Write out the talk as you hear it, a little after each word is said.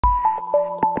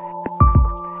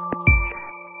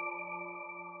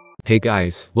Hey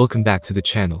guys, welcome back to the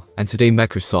channel, and today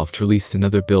Microsoft released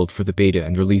another build for the beta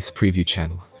and release preview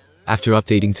channel. After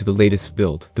updating to the latest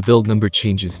build, the build number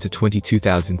changes to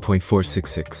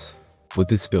 22,000.466. With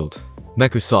this build,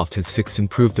 Microsoft has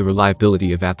improved the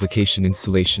reliability of application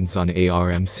installations on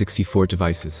ARM64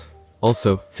 devices.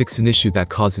 Also, fixed an issue that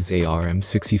causes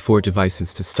ARM64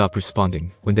 devices to stop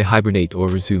responding when they hibernate or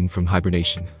resume from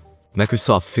hibernation.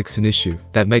 Microsoft fixed an issue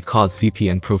that might cause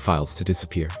VPN profiles to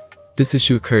disappear. This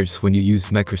issue occurs when you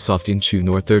use Microsoft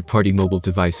Intune or third-party mobile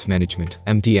device management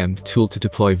 (MDM) tool to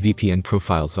deploy VPN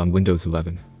profiles on Windows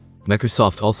 11.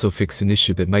 Microsoft also fixed an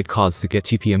issue that might cause the get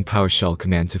TPM PowerShell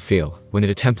command to fail when it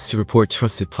attempts to report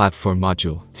Trusted Platform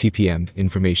Module (TPM)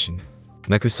 information.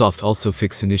 Microsoft also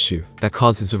fixed an issue that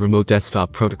causes a Remote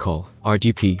Desktop Protocol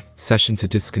 (RDP) session to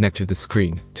disconnect of the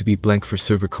screen to be blank for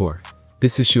server core.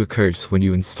 This issue occurs when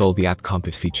you install the App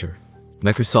Compit feature.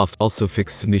 Microsoft also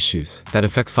fixed some issues that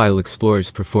affect File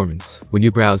Explorer's performance when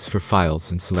you browse for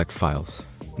files and select files.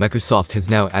 Microsoft has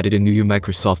now added a new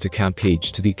Microsoft account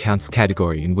page to the Accounts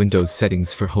category in Windows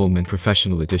settings for Home and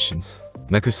Professional editions.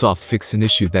 Microsoft fixed an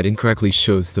issue that incorrectly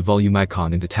shows the volume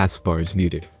icon in the taskbar is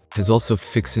muted. Has also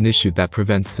fixed an issue that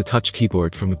prevents the touch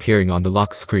keyboard from appearing on the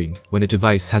lock screen when a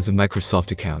device has a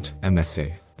Microsoft account,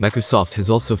 MSA. Microsoft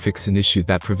has also fixed an issue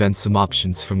that prevents some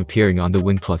options from appearing on the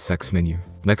Win+X menu.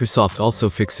 Microsoft also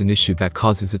fixed an issue that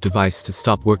causes a device to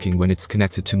stop working when it's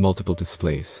connected to multiple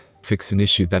displays. Fixed an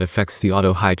issue that affects the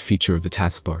auto-hide feature of the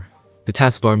taskbar. The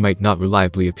taskbar might not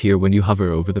reliably appear when you hover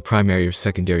over the primary or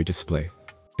secondary display.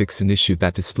 Fixed an issue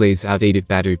that displays outdated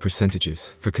battery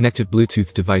percentages for connected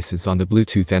Bluetooth devices on the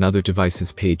Bluetooth and other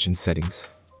devices page in settings.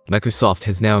 Microsoft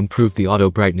has now improved the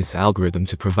auto brightness algorithm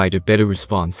to provide a better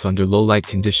response under low light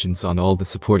conditions on all the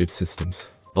supported systems.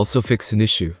 Also fixed an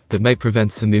issue that might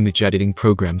prevent some image editing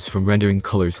programs from rendering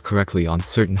colors correctly on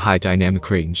certain high dynamic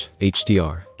range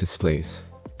 (HDR) displays.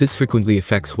 This frequently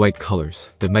affects white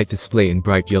colors that might display in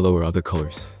bright yellow or other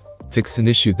colors. Fixed an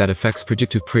issue that affects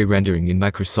predictive pre-rendering in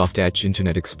Microsoft Edge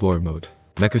Internet Explorer mode.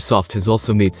 Microsoft has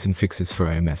also made some fixes for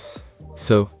iOS.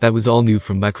 So, that was all new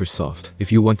from Microsoft.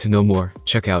 If you want to know more,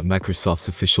 check out Microsoft's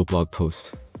official blog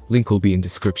post. Link will be in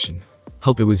description.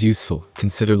 Hope it was useful.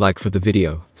 Consider like for the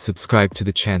video, subscribe to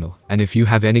the channel, and if you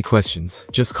have any questions,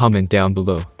 just comment down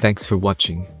below. Thanks for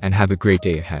watching, and have a great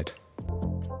day ahead.